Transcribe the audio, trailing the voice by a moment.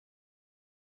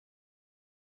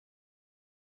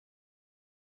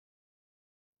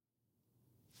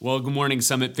Well, good morning,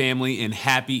 Summit family, and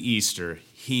happy Easter.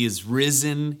 He is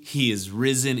risen. He is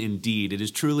risen indeed. It is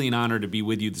truly an honor to be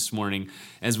with you this morning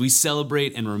as we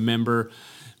celebrate and remember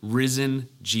risen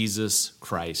Jesus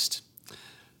Christ.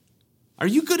 Are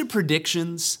you good at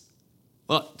predictions?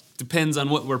 Well, it depends on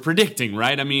what we're predicting,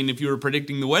 right? I mean, if you were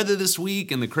predicting the weather this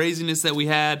week and the craziness that we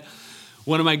had,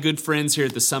 one of my good friends here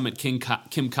at the Summit, Kim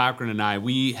Cochran, and I,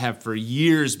 we have for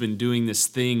years been doing this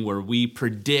thing where we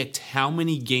predict how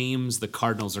many games the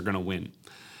Cardinals are going to win.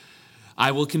 I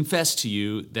will confess to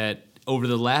you that over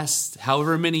the last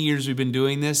however many years we've been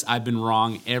doing this, I've been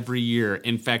wrong every year.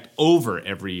 In fact, over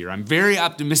every year. I'm very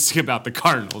optimistic about the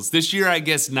Cardinals. This year, I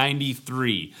guess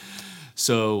 93.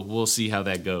 So we'll see how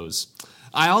that goes.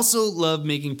 I also love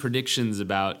making predictions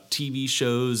about TV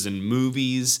shows and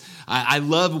movies. I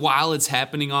love while it's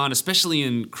happening on, especially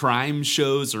in crime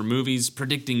shows or movies,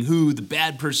 predicting who the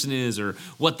bad person is or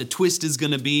what the twist is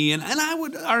going to be. And I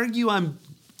would argue I'm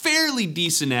fairly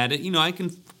decent at it. You know, I can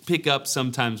pick up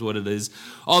sometimes what it is.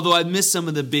 Although I've missed some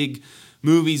of the big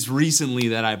movies recently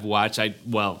that I've watched. A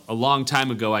long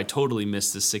time ago, I totally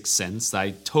missed The Sixth Sense.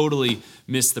 I totally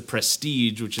missed The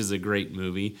Prestige, which is a great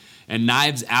movie. And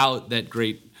Knives Out, that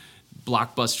great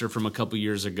blockbuster from a couple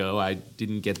years ago, I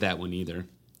didn't get that one either.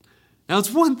 Now,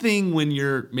 it's one thing when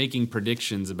you're making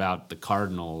predictions about the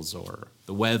Cardinals or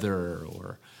the weather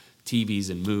or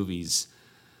TVs and movies.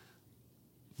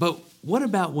 But what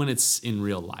about when it's in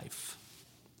real life?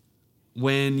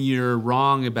 When you're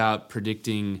wrong about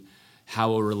predicting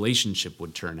how a relationship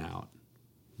would turn out.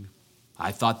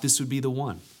 I thought this would be the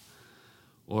one.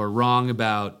 Or wrong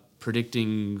about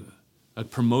predicting a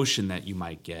promotion that you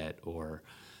might get, or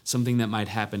something that might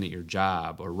happen at your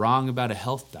job, or wrong about a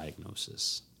health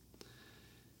diagnosis.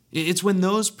 It's when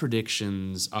those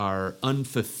predictions are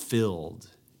unfulfilled,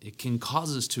 it can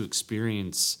cause us to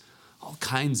experience all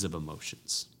kinds of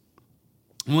emotions.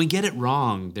 When we get it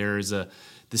wrong, there's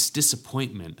this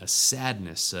disappointment, a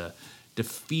sadness, a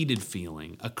defeated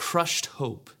feeling, a crushed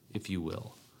hope, if you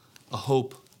will, a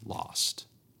hope lost.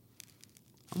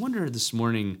 I wonder this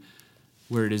morning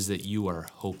where it is that you are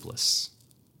hopeless.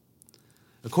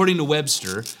 According to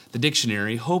Webster, the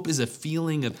dictionary, hope is a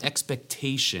feeling of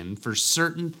expectation for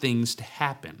certain things to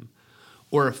happen,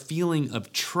 or a feeling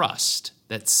of trust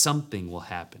that something will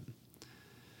happen.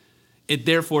 It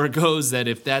therefore goes that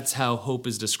if that's how hope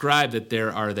is described, that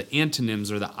there are the antonyms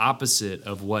or the opposite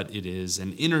of what it is,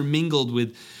 and intermingled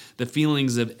with the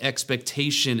feelings of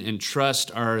expectation and trust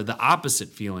are the opposite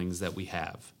feelings that we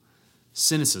have.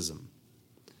 Cynicism.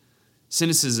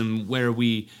 Cynicism, where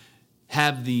we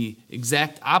have the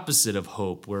exact opposite of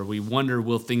hope, where we wonder,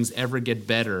 will things ever get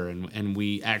better? And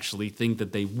we actually think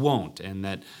that they won't, and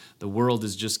that the world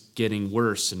is just getting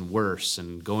worse and worse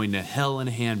and going to hell in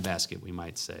a handbasket, we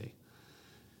might say.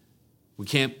 We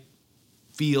can't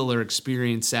feel or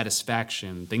experience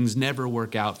satisfaction. Things never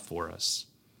work out for us.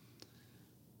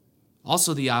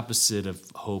 Also, the opposite of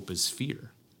hope is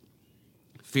fear.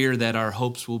 Fear that our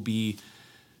hopes will be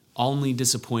only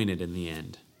disappointed in the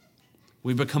end.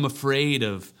 We become afraid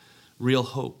of real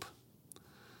hope.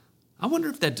 I wonder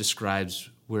if that describes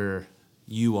where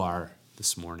you are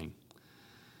this morning.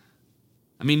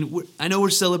 I mean, I know we're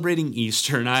celebrating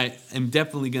Easter, and I am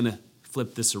definitely going to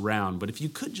flip this around, but if you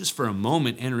could just for a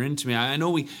moment enter into me. I know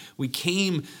we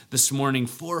came this morning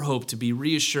for hope, to be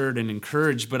reassured and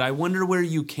encouraged, but I wonder where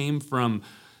you came from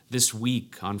this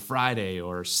week on Friday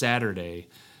or Saturday,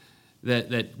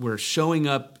 that we're showing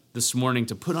up this morning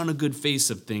to put on a good face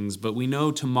of things, but we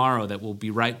know tomorrow that we'll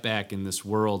be right back in this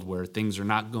world where things are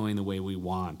not going the way we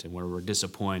want, and where we're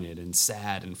disappointed and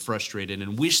sad and frustrated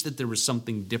and wish that there was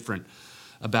something different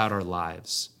about our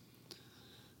lives.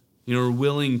 You know, we're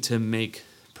willing to make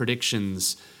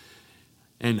predictions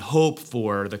and hope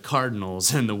for the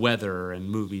Cardinals and the weather and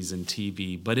movies and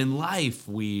TV. But in life,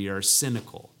 we are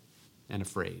cynical and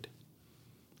afraid.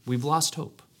 We've lost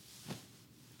hope.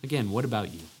 Again, what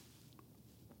about you?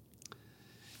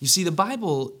 You see, the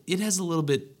Bible, it has a little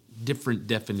bit different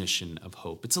definition of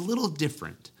hope. It's a little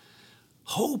different.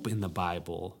 Hope in the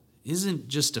Bible isn't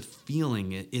just a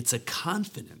feeling, it's a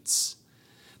confidence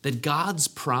that God's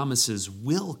promises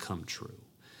will come true,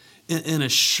 an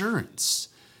assurance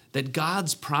that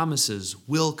God's promises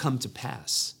will come to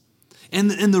pass.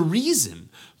 And the reason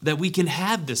that we can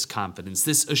have this confidence,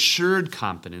 this assured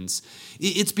confidence,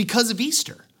 it's because of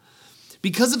Easter,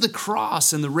 because of the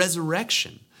cross and the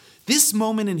resurrection. This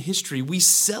moment in history, we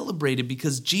celebrate it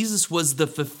because Jesus was the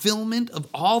fulfillment of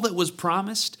all that was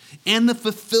promised and the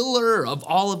fulfiller of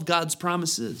all of God's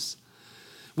promises.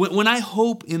 When I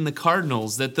hope in the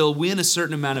Cardinals that they'll win a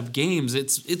certain amount of games,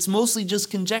 it's mostly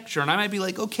just conjecture. And I might be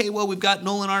like, okay, well, we've got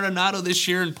Nolan Arenado this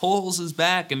year and Pujols is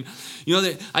back. And,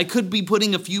 I could be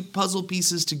putting a few puzzle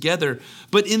pieces together.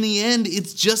 But in the end,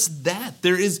 it's just that.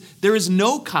 There is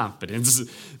no confidence.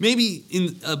 Maybe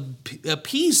in a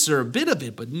piece or a bit of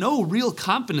it, but no real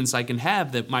confidence I can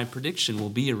have that my prediction will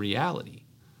be a reality.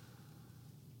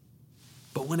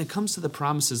 But when it comes to the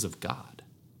promises of God,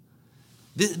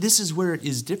 this is where it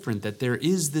is different, that there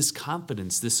is this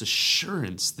confidence, this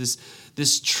assurance,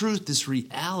 this truth, this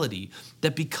reality,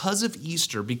 that because of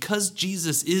Easter, because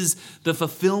Jesus is the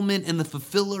fulfillment and the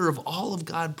fulfiller of all of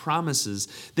God's promises,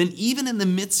 then even in the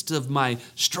midst of my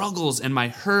struggles and my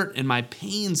hurt and my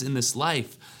pains in this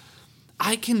life,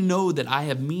 I can know that I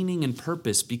have meaning and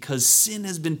purpose because sin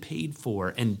has been paid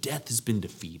for and death has been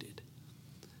defeated.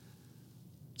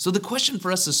 So the question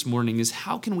for us this morning is,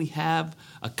 how can we have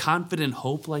a confident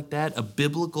hope like that, a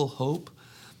biblical hope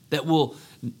that will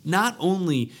not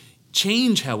only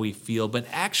change how we feel, but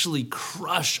actually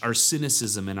crush our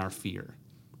cynicism and our fear?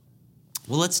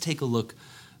 Well, let's take a look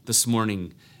this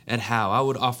morning at how. I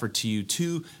would offer to you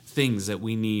two things that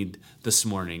we need this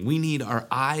morning. We need our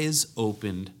eyes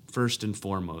opened first and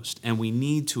foremost, and we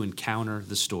need to encounter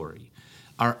the story.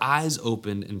 Our eyes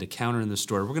opened and encountering the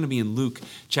story. We're going to be in Luke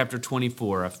chapter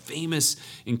 24, a famous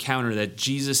encounter that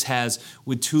Jesus has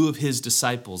with two of his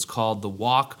disciples called the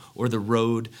walk or the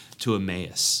road to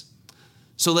Emmaus.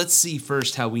 So let's see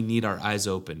first how we need our eyes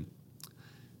open.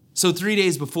 So 3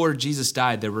 days before Jesus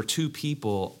died, there were two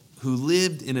people who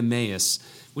lived in Emmaus,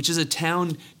 which is a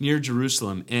town near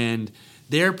Jerusalem, and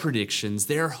their predictions,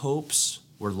 their hopes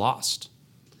were lost.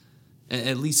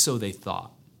 At least so they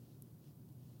thought.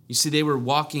 You see, they were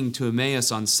walking to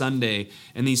Emmaus on Sunday,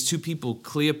 and these two people,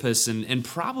 Cleopas and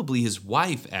probably his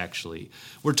wife, actually,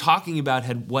 were talking about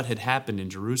what had happened in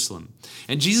Jerusalem.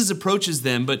 And Jesus approaches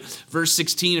them, but verse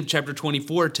 16 of chapter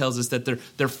 24 tells us that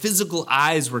their physical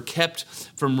eyes were kept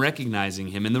from recognizing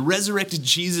him. And the resurrected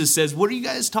Jesus says, "What are you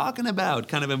guys talking about?"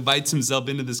 Kind of invites himself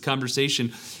into this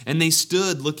conversation. And they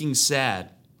stood looking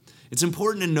sad. It's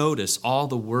important to notice all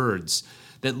the words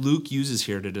that Luke uses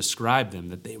here to describe them,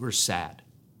 that they were sad.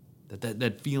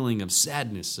 That feeling of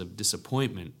sadness, of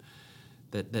disappointment,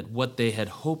 that what they had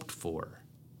hoped for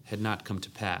had not come to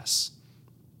pass.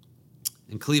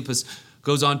 And Cleopas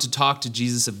goes on to talk to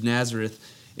Jesus of Nazareth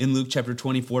in Luke chapter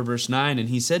 24, verse 9, and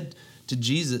he said to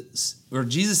Jesus, or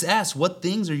Jesus asked, "What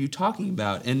things are you talking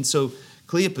about?" And so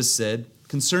Cleopas said,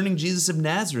 "Concerning Jesus of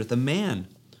Nazareth, a man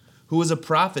who was a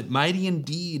prophet, mighty in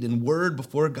deed and word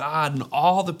before God and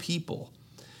all the people,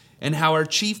 and how our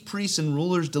chief priests and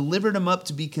rulers delivered him up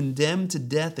to be condemned to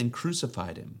death and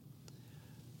crucified him.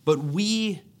 But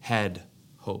we had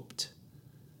hoped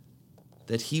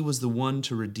that he was the one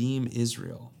to redeem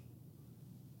Israel.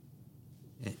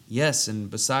 Yes, and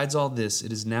besides all this,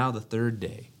 it is now the third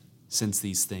day since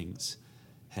these things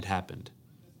had happened."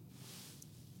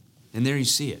 And there you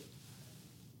see it.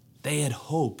 They had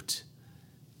hoped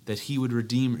that he would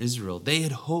redeem Israel. They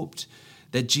had hoped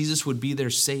that Jesus would be their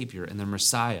Savior and their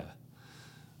Messiah.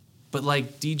 But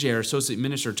like DJ, our associate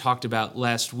minister, talked about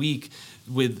last week,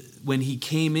 when he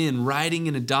came in riding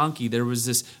in a donkey, there was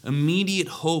this immediate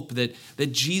hope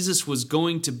that Jesus was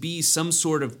going to be some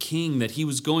sort of king, that he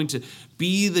was going to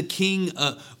be the king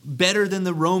better than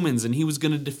the Romans, and he was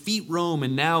going to defeat Rome,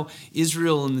 and now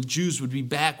Israel and the Jews would be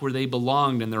back where they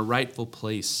belonged in their rightful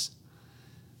place.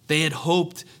 They had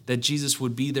hoped that Jesus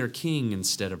would be their king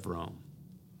instead of Rome.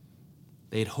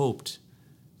 They had hoped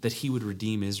that he would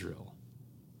redeem Israel.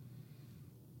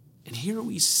 And here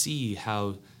we see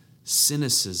how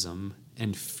cynicism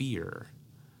and fear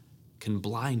can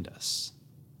blind us.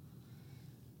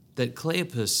 That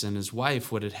Cleopas and his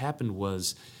wife, what had happened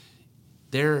was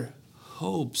their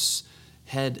hopes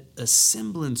had a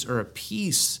semblance or a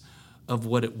piece of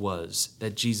what it was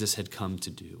that Jesus had come to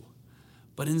do.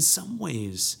 But in some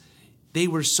ways, they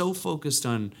were so focused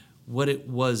on what it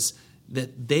was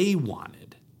that they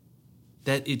wanted,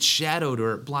 that it shadowed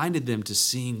or it blinded them to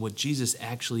seeing what Jesus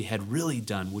actually had really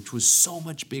done, which was so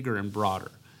much bigger and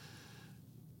broader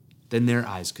than their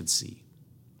eyes could see.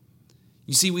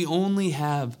 You see, we only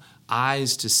have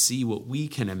eyes to see what we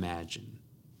can imagine.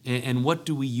 And what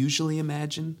do we usually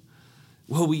imagine?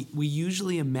 Well, we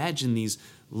usually imagine these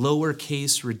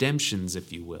lowercase redemptions,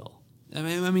 if you will. I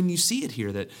mean, you see it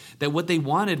here, that what they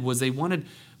wanted was they wanted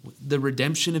the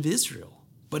redemption of Israel.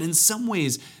 But in some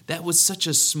ways, that was such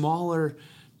a smaller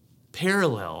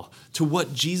parallel to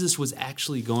what Jesus was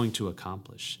actually going to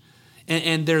accomplish.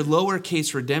 And their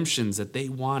lowercase redemptions that they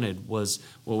wanted was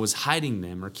what was hiding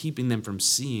them or keeping them from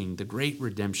seeing the great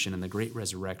redemption and the great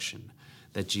resurrection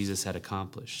that Jesus had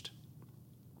accomplished.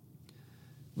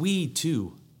 We,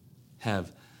 too,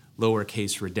 have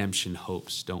lowercase redemption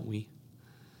hopes, don't we?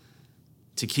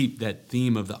 To keep that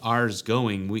theme of the R's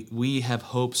going, we have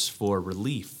hopes for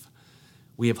relief.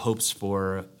 We have hopes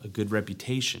for a good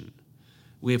reputation.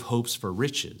 We have hopes for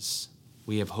riches.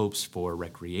 We have hopes for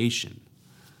recreation.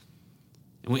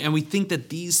 And we think that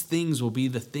these things will be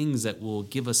the things that will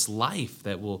give us life,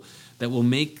 that will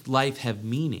make life have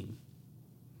meaning.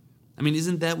 I mean,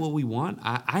 isn't that what we want?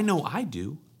 I know I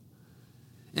do.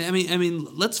 I mean,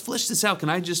 let's flesh this out. Can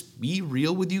I just be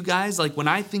real with you guys? Like, when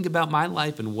I think about my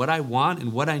life and what I want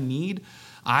and what I need,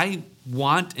 I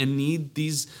want and need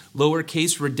these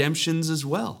lowercase redemptions as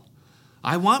well.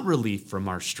 I want relief from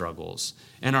our struggles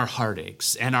and our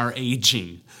heartaches and our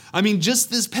aging. I mean,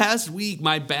 just this past week,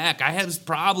 my back, I have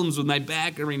problems with my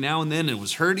back every now and then. It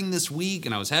was hurting this week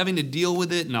and I was having to deal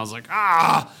with it. And I was like,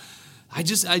 I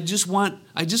just want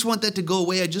that to go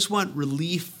away. I just want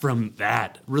relief from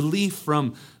that, relief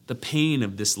from the pain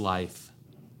of this life.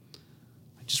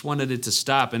 I just wanted it to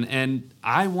stop. And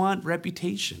I want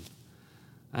reputation.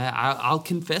 I'll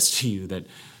confess to you that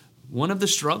one of the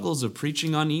struggles of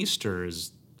preaching on Easter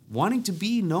is wanting to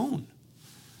be known,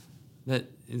 that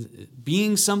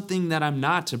being something that I'm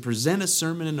not, to present a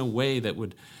sermon in a way that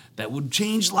would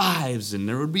change lives and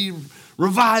there would be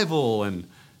revival, and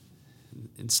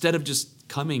instead of just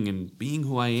coming and being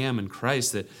who I am in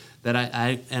Christ, that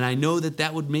I know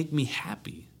that would make me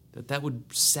happy, that would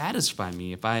satisfy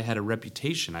me if I had a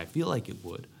reputation. I feel like it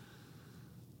would.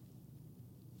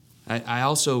 I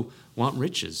also want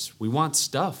riches. We want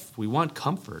stuff. We want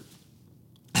comfort.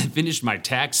 I finished my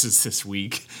taxes this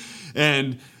week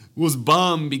and was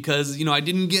bummed because, I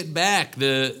didn't get back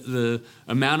the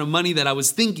amount of money that I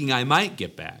was thinking I might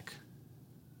get back.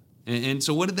 And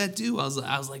so what did that do? I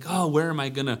was like, oh, where am I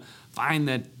going to find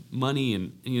that money?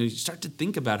 And you start to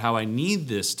think about how I need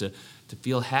this to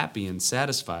feel happy and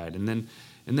satisfied. And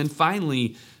then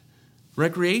finally,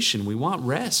 recreation. We want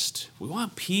rest. We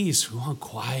want peace. We want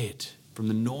quiet from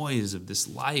the noise of this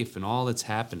life and all that's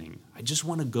happening. I just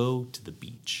want to go to the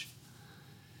beach.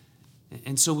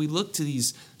 And so we look to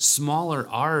these smaller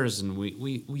R's and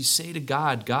we say to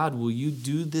God, God, will you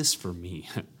do this for me?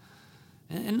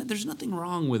 And there's nothing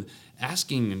wrong with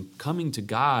asking and coming to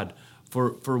God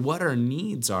for what our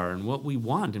needs are and what we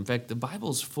want. In fact, the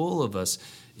Bible's full of us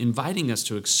inviting us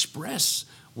to express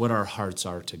what our hearts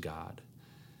are to God.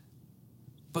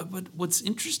 But what's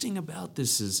interesting about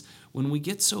this is when we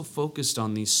get so focused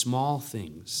on these small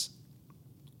things,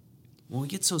 when we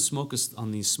get so focused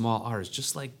on these small R's,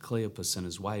 just like Cleopas and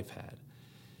his wife had,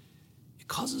 it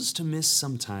causes us to miss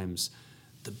sometimes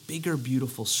the bigger,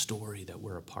 beautiful story that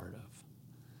we're a part of.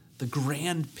 The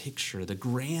grand picture, the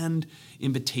grand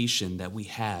invitation that we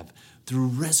have through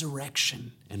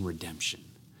resurrection and redemption.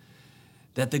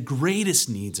 That the greatest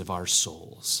needs of our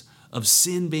souls, of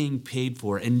sin being paid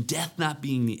for and death not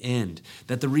being the end,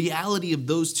 that the reality of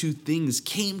those two things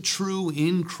came true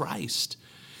in Christ.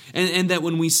 And that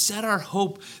when we set our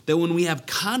hope, that when we have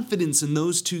confidence in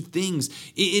those two things,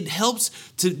 it helps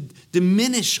to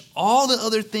diminish all the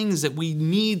other things that we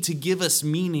need to give us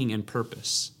meaning and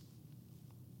purpose.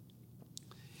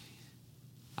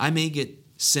 I may get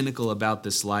cynical about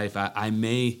this life. I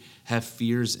may have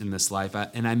fears in this life,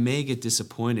 and I may get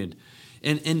disappointed.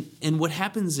 And what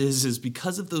happens is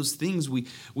because of those things,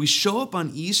 we show up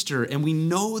on Easter and we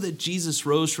know that Jesus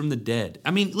rose from the dead. I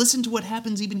mean, listen to what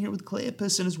happens even here with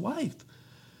Cleopas and his wife.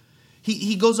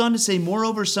 He goes on to say,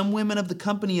 moreover, some women of the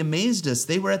company amazed us.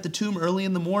 They were at the tomb early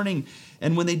in the morning,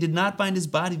 and when they did not find his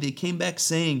body, they came back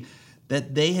saying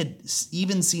that they had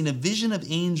even seen a vision of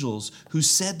angels who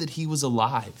said that he was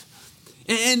alive.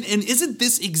 And isn't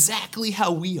this exactly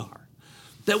how we are?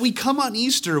 That we come on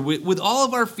Easter with all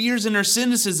of our fears and our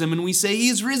cynicism, and we say, he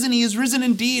is risen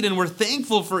indeed, and we're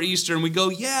thankful for Easter, and we go,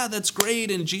 yeah, that's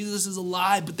great, and Jesus is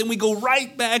alive, but then we go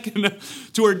right back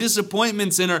to our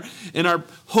disappointments and our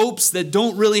hopes that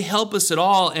don't really help us at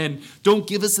all and don't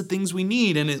give us the things we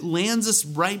need, and it lands us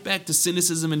right back to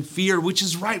cynicism and fear, which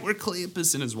is right where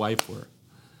Cleopas and his wife were.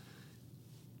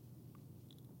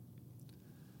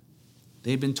 They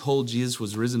had been told Jesus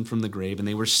was risen from the grave, and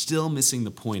they were still missing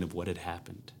the point of what had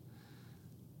happened.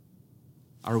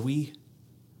 Are we?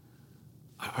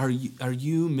 Are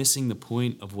you missing the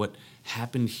point of what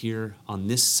happened here on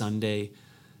this Sunday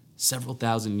several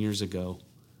thousand years ago?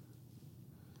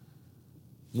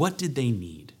 What did they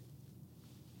need?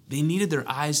 They needed their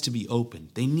eyes to be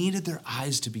opened. They needed their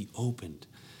eyes to be opened.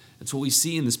 That's what we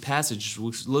see in this passage,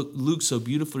 which Luke so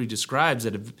beautifully describes,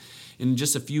 that in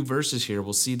just a few verses here,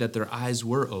 we'll see that their eyes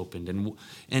were opened.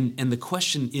 And the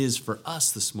question is for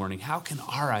us this morning, how can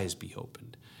our eyes be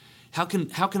opened? How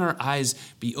can our eyes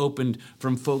be opened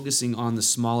from focusing on the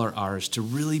smaller R's to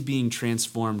really being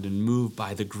transformed and moved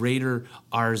by the greater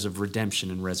R's of redemption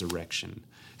and resurrection?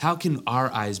 How can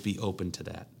our eyes be open to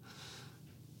that?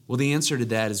 Well, the answer to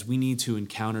that is we need to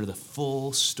encounter the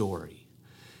full story.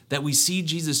 That we see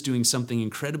Jesus doing something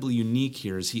incredibly unique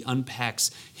here as he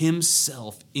unpacks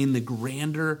himself in the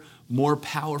grander, more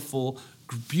powerful,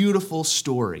 beautiful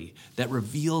story that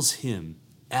reveals him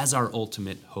as our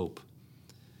ultimate hope.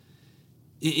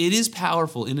 It is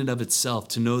powerful in and of itself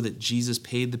to know that Jesus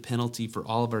paid the penalty for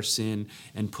all of our sin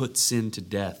and put sin to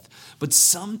death. But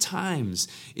sometimes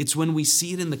it's when we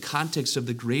see it in the context of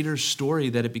the greater story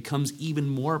that it becomes even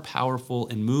more powerful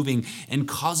and moving and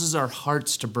causes our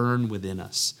hearts to burn within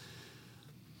us.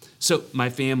 So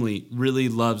my family really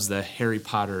loves the Harry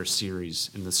Potter series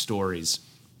and the stories.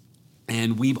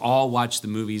 And we've all watched the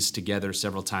movies together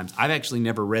several times. I've actually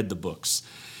never read the books.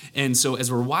 And so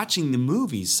as we're watching the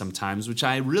movies sometimes, which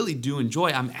I really do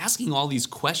enjoy, I'm asking all these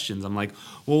questions. I'm like,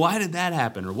 well, why did that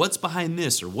happen? Or what's behind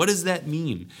this? Or what does that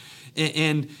mean?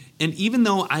 And even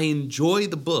though I enjoy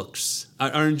the books,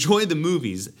 or enjoy the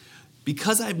movies,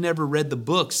 because I've never read the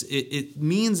books, it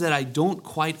means that I don't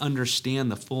quite understand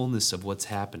the fullness of what's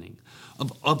happening,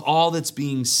 of all that's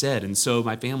being said. And so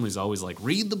my family's always like,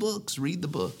 read the books, read the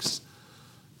books.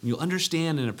 And you'll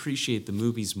understand and appreciate the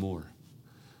movies more.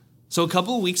 So a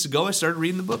couple of weeks ago, I started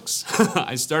reading the books.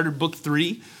 I started book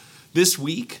 3 this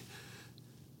week.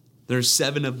 There's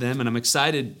 7 of them, and I'm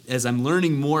excited as I'm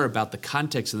learning more about the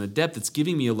context and the depth. It's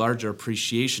giving me a larger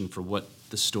appreciation for what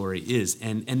the story is.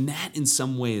 And that, in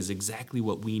some way, is exactly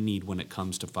what we need when it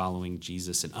comes to following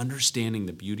Jesus and understanding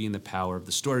the beauty and the power of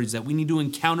the story, is that we need to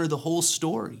encounter the whole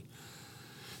story.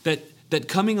 That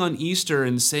coming on Easter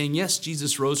and saying, yes,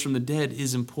 Jesus rose from the dead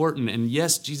is important, and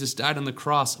yes, Jesus died on the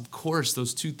cross. Of course,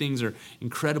 those two things are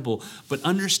incredible, but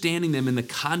understanding them in the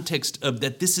context of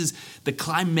that this is the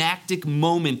climactic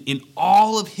moment in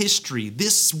all of history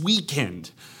this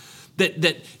weekend,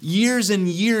 that years and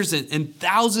years and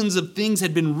thousands of things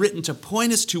had been written to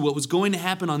point us to what was going to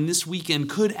happen on this weekend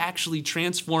could actually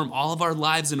transform all of our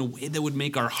lives in a way that would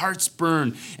make our hearts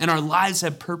burn and our lives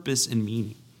have purpose and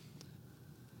meaning.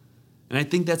 And I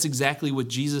think that's exactly what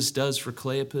Jesus does for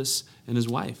Cleopas and his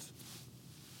wife.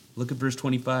 Look at verse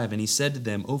 25. And he said to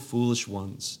them, O foolish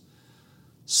ones,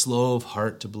 slow of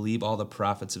heart to believe all the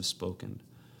prophets have spoken.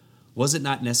 Was it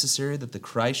not necessary that the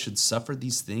Christ should suffer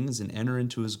these things and enter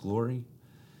into his glory?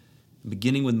 And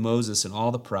beginning with Moses and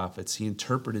all the prophets, he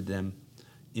interpreted them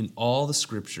in all the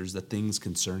scriptures, the things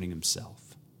concerning himself.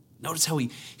 Notice how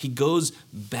he goes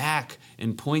back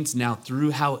and points now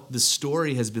through how the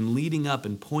story has been leading up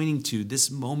and pointing to this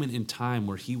moment in time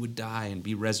where he would die and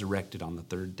be resurrected on the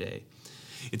 3rd day.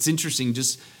 It's interesting,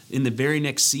 just in the very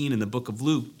next scene in the book of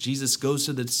Luke, Jesus goes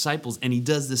to the disciples and he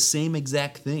does the same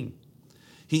exact thing.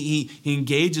 He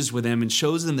engages with them and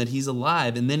shows them that he's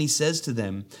alive, and then he says to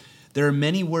them, there are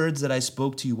many words that I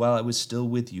spoke to you while I was still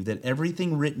with you, that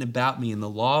everything written about me in the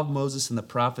law of Moses and the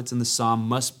prophets and the psalm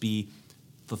must be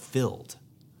fulfilled.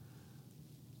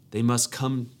 They must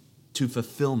come to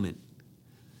fulfillment.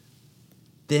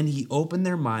 Then he opened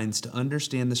their minds to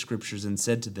understand the scriptures and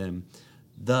said to them,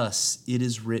 thus it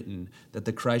is written that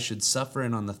the Christ should suffer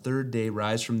and on the 3rd day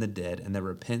rise from the dead, and that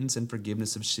repentance and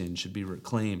forgiveness of sin should be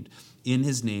proclaimed in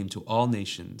his name to all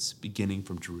nations, beginning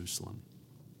from Jerusalem.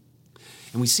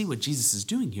 And we see what Jesus is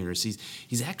doing here is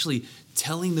he's actually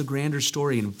telling the grander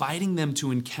story, inviting them to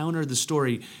encounter the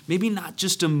story, maybe not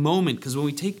just a moment, because when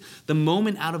we take the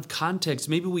moment out of context,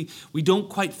 maybe we don't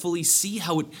quite fully see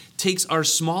how it takes our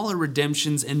smaller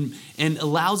redemptions and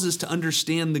allows us to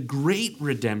understand the great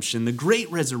redemption, the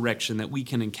great resurrection that we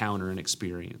can encounter and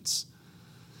experience.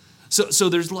 So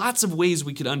there's lots of ways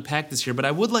we could unpack this here, but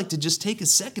I would like to just take a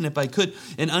second, if I could,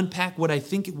 and unpack what I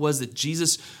think it was that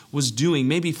Jesus was doing.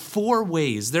 Maybe 4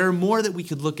 ways. There are more that we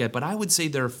could look at, but I would say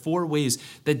there are 4 ways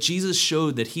that Jesus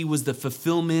showed that he was the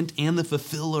fulfillment and the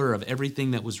fulfiller of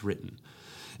everything that was written.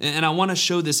 And I want to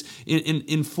show this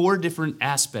in 4 different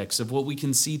aspects of what we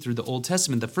can see through the Old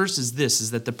Testament. The first is this,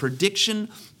 is that the prediction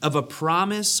of a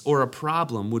promise or a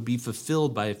problem would be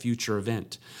fulfilled by a future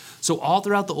event. So all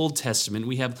throughout the Old Testament,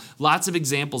 we have lots of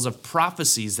examples of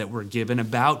prophecies that were given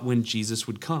about when Jesus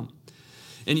would come.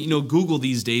 And, Google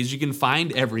these days, you can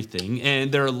find everything.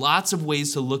 And there are lots of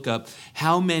ways to look up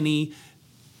how many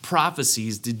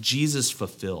prophecies did Jesus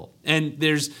fulfill. And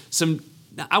there's some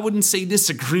Now, I wouldn't say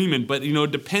disagreement, but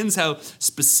it depends how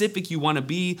specific you want to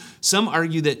be. Some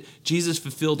argue that Jesus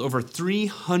fulfilled over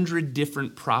 300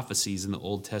 different prophecies in the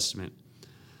Old Testament.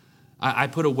 I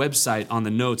put a website on the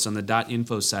notes on the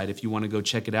 .info site if you want to go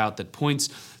check it out that points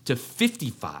to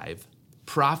 55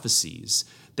 prophecies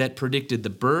that predicted the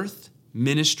birth,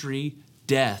 ministry,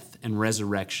 death, and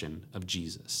resurrection of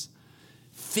Jesus.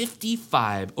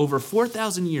 55, over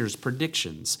 4,000 years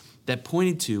predictions that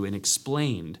pointed to and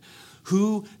explained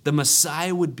who the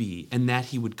Messiah would be and that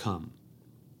he would come.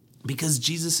 Because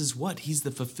Jesus is what? He's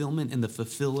the fulfillment and the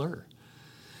fulfiller.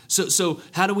 So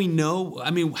how do we know?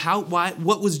 I mean,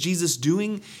 what was Jesus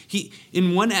doing?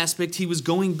 In one aspect, he was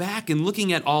going back and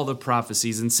looking at all the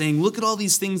prophecies and saying, look at all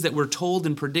these things that were told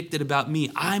and predicted about me.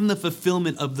 I'm the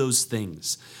fulfillment of those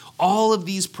things. All of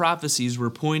these prophecies were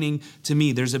pointing to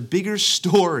me. There's a bigger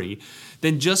story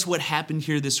than just what happened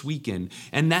here this weekend.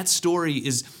 And that story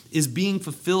is being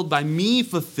fulfilled by me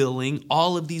fulfilling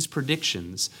all of these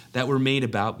predictions that were made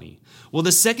about me. Well,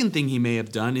 the second thing he may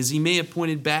have done is he may have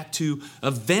pointed back to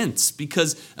events,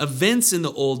 because events in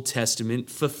the Old Testament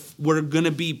were going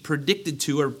to be predicted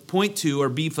to or point to or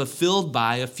be fulfilled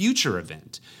by a future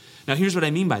event. Now, here's what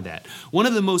I mean by that. One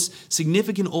of the most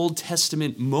significant Old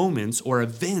Testament moments or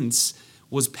events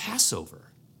was Passover.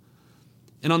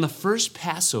 And on the first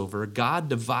Passover, God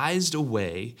devised a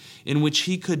way in which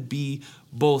he could be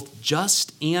both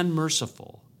just and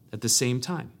merciful at the same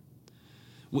time.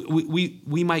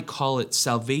 We might call it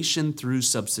salvation through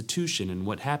substitution. And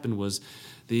what happened was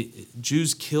the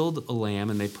Jews killed a lamb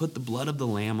and they put the blood of the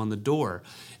lamb on the door,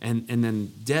 and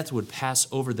then death would pass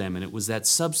over them. And it was that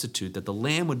substitute, that the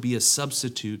lamb would be a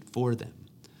substitute for them.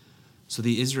 So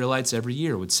the Israelites every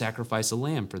year would sacrifice a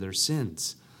lamb for their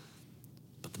sins.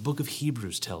 But the book of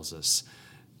Hebrews tells us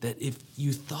that if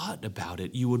you thought about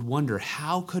it, you would wonder,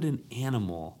 how could an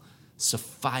animal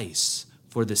suffice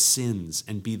for the sins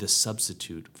and be the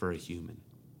substitute for a human?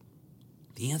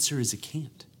 The answer is it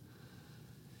can't.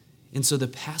 And so the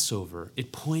Passover,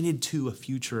 it pointed to a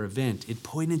future event. It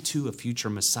pointed to a future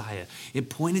Messiah. It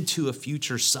pointed to a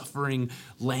future suffering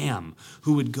lamb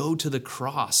who would go to the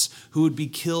cross, who would be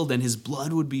killed, and his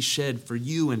blood would be shed for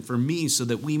you and for me so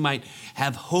that we might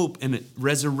have hope and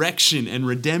resurrection and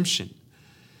redemption.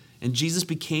 And Jesus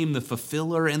became the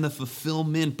fulfiller and the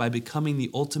fulfillment by becoming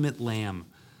the ultimate lamb,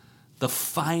 the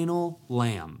final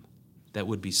lamb that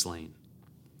would be slain.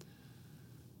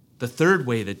 The third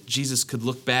way that Jesus could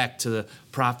look back to the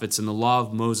prophets and the law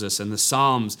of Moses and the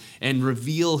Psalms and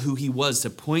reveal who he was, to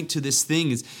point to this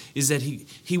thing, is that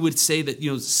he would say that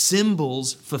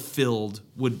symbols fulfilled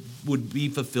would be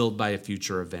fulfilled by a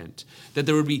future event. That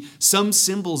there would be some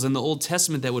symbols in the Old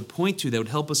Testament that would point to, that would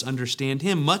help us understand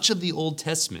him. Much of the Old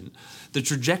Testament, the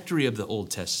trajectory of the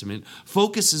Old Testament,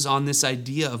 focuses on this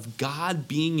idea of God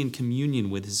being in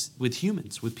communion with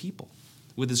humans, with people,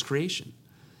 with his creation.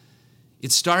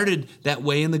 It started that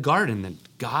way in the garden,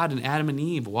 that God and Adam and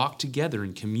Eve walked together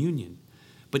in communion.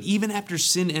 But even after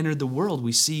sin entered the world,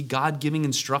 we see God giving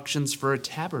instructions for a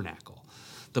tabernacle,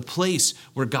 the place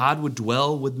where God would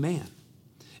dwell with man.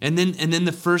 And then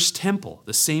the first temple,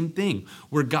 the same thing,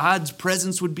 where God's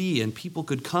presence would be and people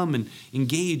could come and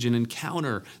engage and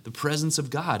encounter the presence of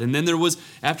God. And then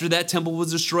after that temple was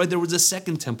destroyed, there was a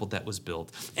second temple that was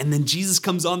built. And then Jesus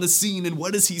comes on the scene, and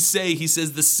what does he say? He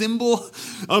says the symbol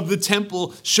of the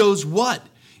temple shows what?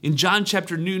 In John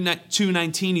chapter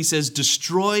 2:19, he says,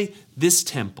 destroy this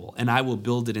temple and I will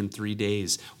build it in 3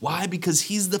 days. Why? Because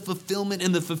he's the fulfillment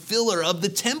and the fulfiller of the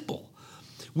temple.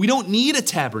 We don't need a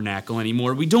tabernacle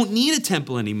anymore. We don't need a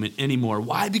temple anymore.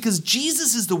 Why? Because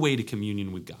Jesus is the way to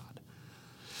communion with God.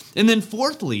 And then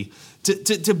fourthly,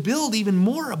 to build even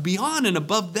more beyond and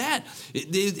above that,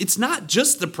 it's not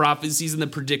just the prophecies and the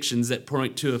predictions that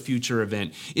point to a future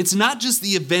event. It's not just the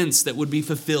events that would be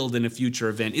fulfilled in a future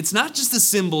event. It's not just the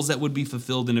symbols that would be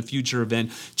fulfilled in a future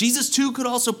event. Jesus too could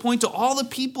also point to all the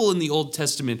people in the Old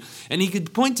Testament, and he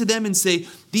could point to them and say,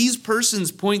 these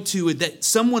persons point to it, that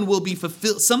something will be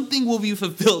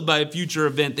fulfilled by a future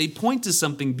event. They point to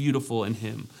something beautiful in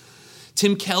him.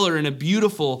 Tim Keller, in a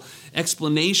beautiful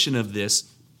explanation of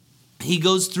this, he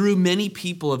goes through many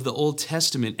people of the Old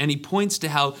Testament, and he points to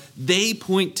how they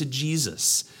point to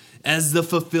Jesus as the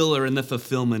fulfiller and the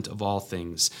fulfillment of all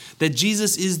things. That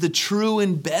Jesus is the true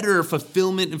and better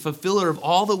fulfillment and fulfiller of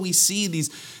all that we see,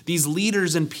 these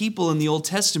leaders and people in the Old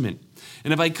Testament.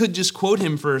 And if I could just quote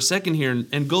him for a second here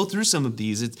and go through some of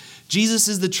these, Jesus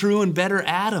is the true and better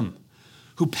Adam,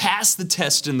 who passed the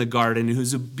test in the garden and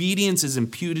whose obedience is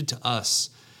imputed to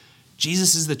us.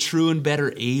 Jesus is the true and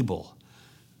better Abel,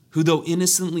 who though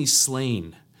innocently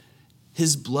slain,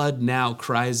 his blood now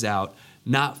cries out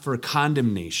not for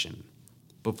condemnation,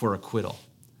 but for acquittal.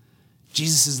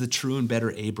 Jesus is the true and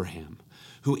better Abraham,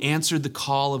 who answered the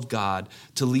call of God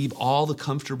to leave all the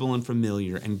comfortable and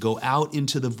familiar and go out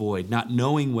into the void, not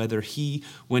knowing whether he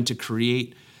went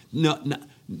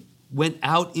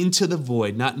out into the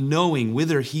void, not knowing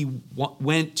whither he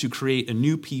went to create a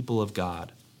new people of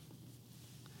God.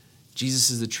 Jesus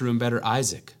is the true and better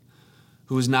Isaac,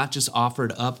 who was not just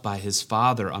offered up by his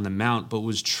father on the mount, but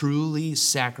was truly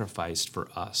sacrificed for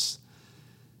us.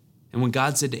 And when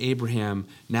God said to Abraham,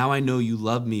 "Now I know you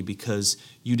love me because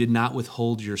you did not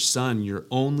withhold your son, your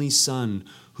only son,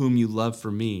 whom you love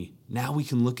for me," now we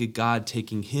can look at God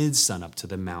taking his son up to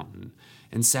the mountain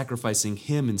and sacrificing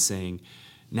him and saying,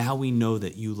 "Now we know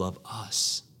that you love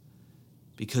us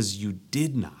because you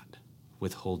did not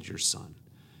withhold your son,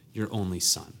 your only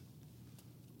son,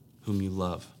 whom you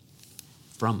love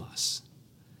from us."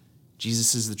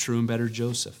 Jesus is the true and better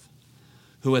Joseph,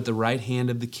 who at the right hand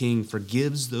of the king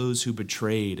forgives those who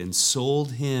betrayed and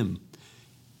sold him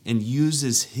and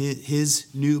uses his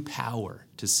new power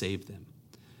to save them.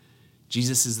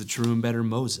 Jesus is the true and better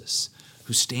Moses,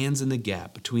 who stands in the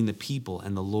gap between the people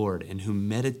and the Lord and who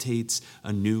meditates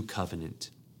a new covenant.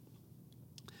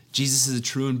 Jesus is the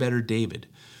true and better David,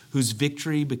 whose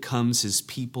victory becomes his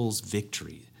people's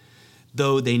victory.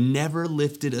 Though they never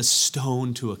lifted a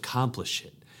stone to accomplish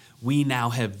it, we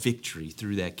now have victory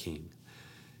through that king.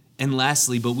 And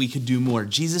lastly, but we could do more,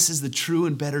 Jesus is the true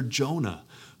and better Jonah,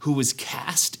 who was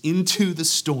cast into the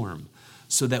storm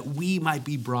so that we might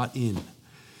be brought in.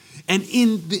 And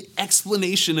in the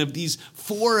explanation of these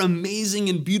four amazing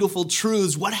and beautiful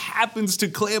truths, what happens to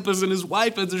Cleopas and his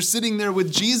wife as they're sitting there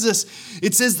with Jesus?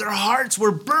 It says their hearts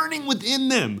were burning within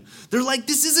them. They're like,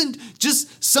 this isn't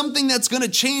just something that's going to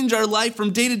change our life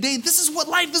from day to day. This is what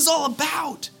life is all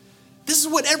about. This is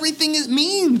what everything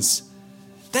means.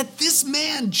 That this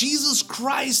man, Jesus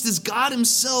Christ, is God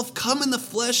himself, come in the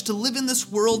flesh to live in this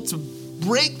world, to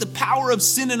break the power of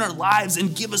sin in our lives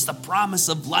and give us the promise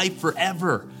of life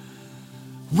forever.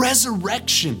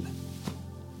 Resurrection.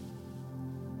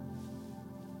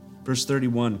 Verse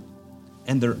 31,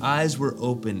 and their eyes were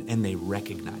open and they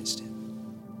recognized him.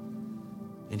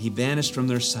 And he vanished from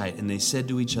their sight, and they said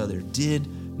to each other, "Did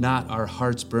not our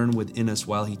hearts burn within us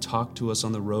while he talked to us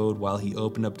on the road, while he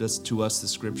opened up to us the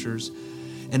scriptures?"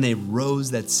 And they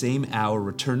rose that same hour,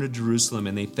 returned to Jerusalem,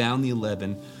 and they found the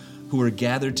 11 who were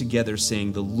gathered together,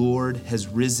 saying, "The Lord has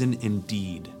risen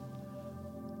indeed.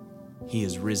 He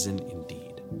has risen indeed."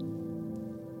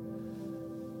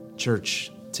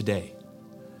 Church, today,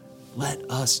 let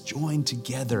us join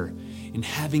together in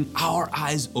having our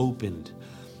eyes opened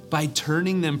by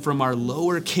turning them from our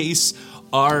lowercase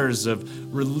r's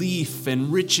of relief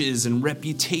and riches and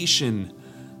reputation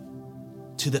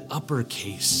to the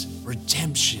uppercase,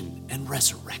 redemption and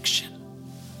resurrection.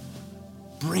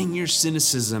 Bring your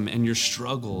cynicism and your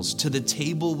struggles to the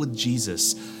table with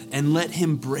Jesus and let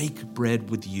him break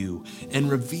bread with you and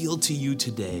reveal to you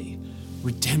today,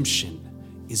 redemption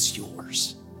is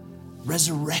yours.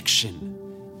 Resurrection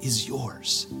is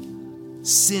yours.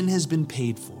 Sin has been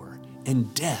paid for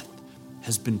and death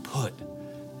has been put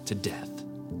to death.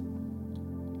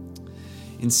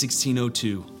 In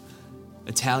 1602,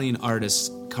 Italian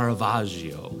artist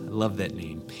Caravaggio, I love that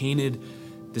name, painted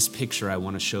this picture I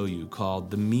want to show you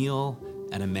called The Meal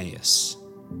at Emmaus.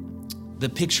 The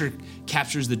picture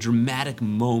captures the dramatic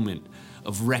moment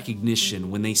of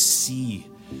recognition when they see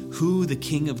who the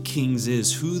King of Kings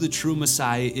is, who the true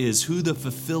Messiah is, who the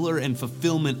fulfiller and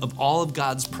fulfillment of all of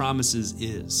God's promises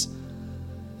is.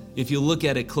 If you look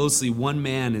at it closely, one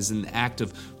man is in the act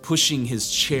of pushing his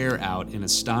chair out in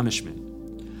astonishment.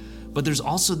 But there's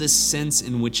also this sense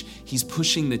in which he's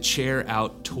pushing the chair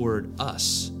out toward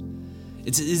us.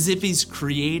 It's as if he's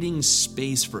creating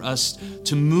space for us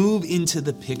to move into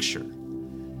the picture.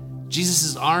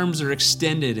 Jesus' arms are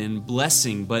extended in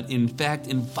blessing, but in fact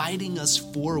inviting us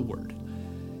forward.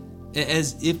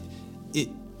 As if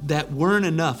that weren't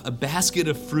enough, a basket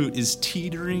of fruit is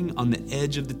teetering on the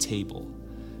edge of the table,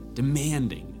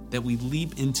 demanding that we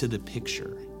leap into the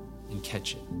picture and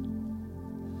catch it.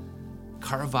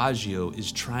 Caravaggio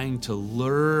is trying to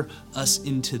lure us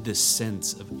into this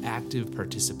sense of active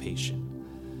participation,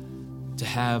 to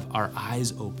have our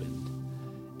eyes opened,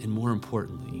 and more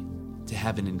importantly, to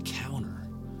have an encounter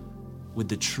with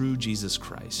the true Jesus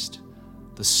Christ,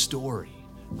 the story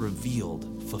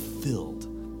revealed, fulfilled,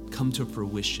 come to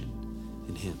fruition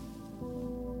in him.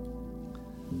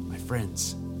 My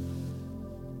friends,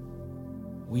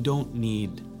 we don't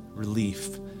need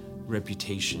relief,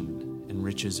 reputation, and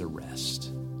riches or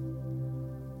rest.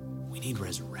 We need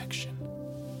resurrection.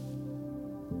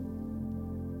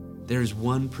 There is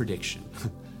one prediction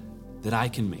that I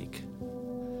can make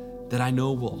that I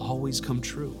know will always come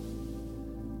true,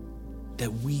 that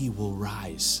we will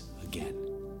rise again.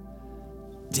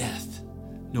 Death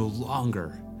no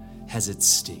longer has its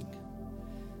sting.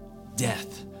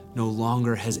 Death no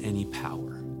longer has any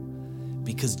power,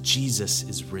 because Jesus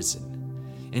is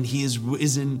risen, and he is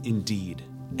risen indeed.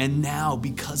 And now,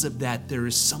 because of that, there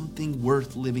is something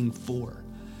worth living for.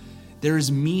 There is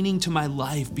meaning to my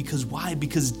life, because why?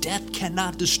 Because death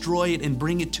cannot destroy it and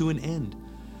bring it to an end.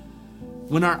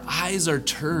 When our eyes are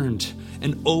turned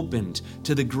and opened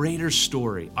to the greater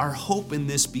story, our hope in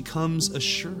this becomes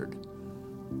assured.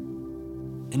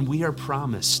 And we are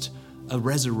promised a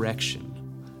resurrection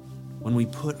when we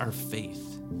put our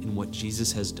faith in what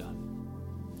Jesus has done.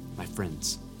 My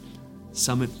friends,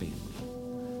 Summit family,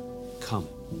 come,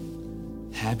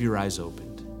 have your eyes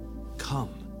opened. Come,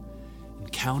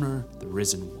 encounter the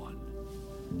risen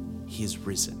one. He is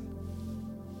risen.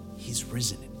 He's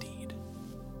risen indeed.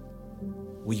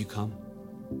 Will you come?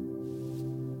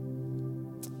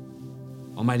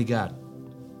 Almighty God,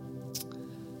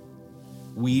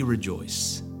 we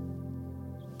rejoice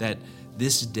that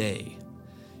this day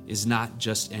is not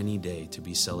just any day to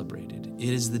be celebrated. It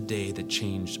is the day that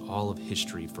changed all of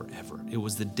history forever. It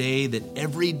was the day that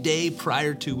every day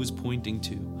prior to was pointing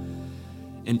to,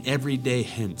 and every day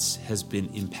hence has been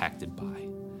impacted by.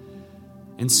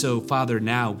 And so, Father,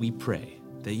 now we pray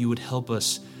that you would help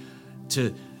us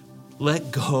to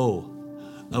let go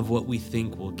of what we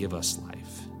think will give us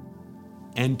life,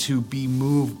 and to be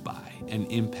moved by and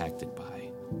impacted by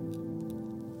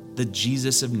the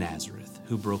Jesus of Nazareth,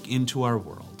 who broke into our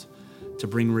world to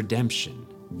bring redemption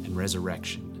and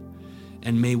resurrection.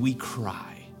 And may we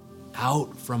cry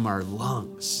out from our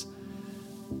lungs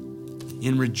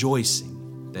in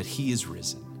rejoicing that he is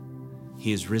risen.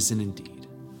 He is risen indeed.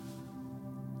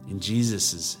 In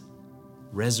Jesus'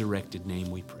 resurrected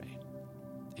name we pray.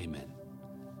 Amen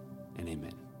and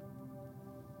amen.